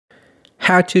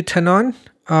how to turn on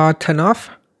or turn off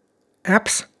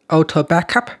apps auto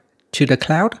backup to the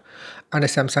cloud on the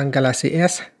Samsung Galaxy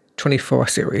S24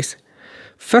 series.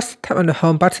 First, tap on the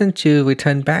home button to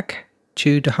return back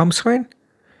to the home screen.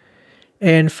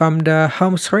 And from the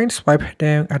home screen, swipe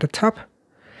down at the top.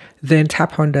 Then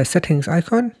tap on the settings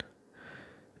icon.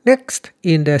 Next,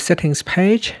 in the settings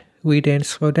page, we then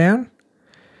scroll down.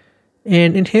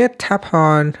 And in here, tap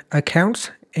on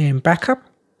accounts and backup.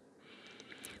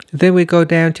 Then we go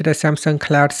down to the Samsung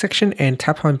Cloud section and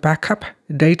tap on backup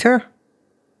data.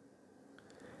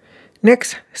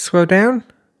 Next, scroll down.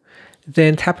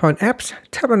 Then tap on apps.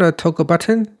 Tap on the toggle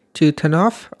button to turn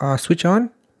off or switch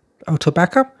on auto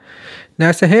backup.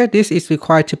 Now, so here, this is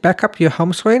required to back up your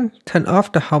home screen. Turn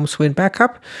off the home screen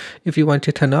backup if you want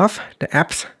to turn off the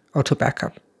apps auto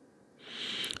backup.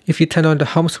 If you turn on the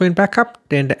home screen backup,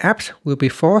 then the apps will be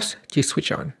forced to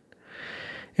switch on.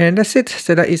 And that's it.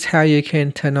 So that is how you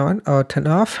can turn on or turn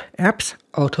off apps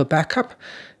auto backup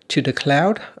to the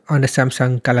cloud on the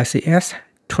Samsung Galaxy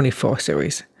S24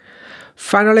 series.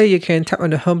 Finally, you can tap on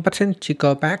the home button to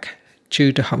go back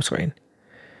to the home screen.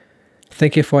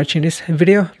 Thank you for watching this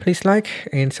video. Please like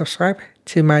and subscribe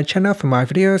to my channel for more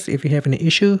videos. If you have any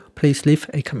issue, please leave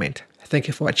a comment. Thank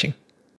you for watching.